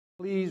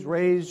Please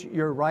raise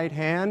your right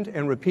hand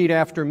and repeat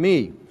after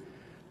me.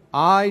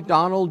 I,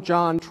 Donald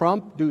John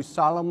Trump, do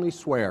solemnly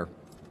swear.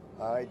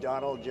 I,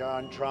 Donald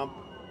John Trump,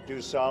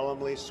 do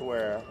solemnly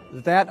swear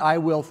that I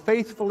will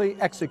faithfully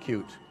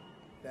execute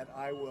that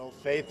I will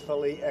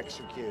faithfully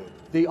execute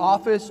the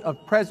office of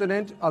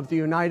President of the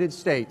United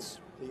States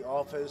the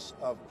office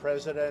of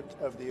President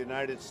of the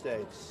United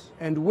States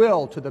and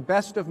will, to the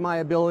best of my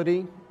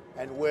ability,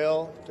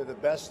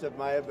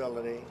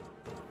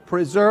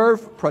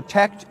 preserve,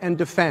 protect, and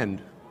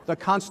defend the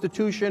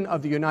Constitution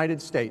of the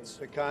United States.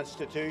 The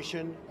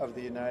Constitution of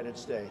the United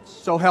States.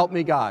 So help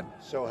me God.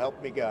 So help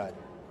me God.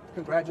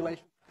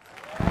 Congratulations.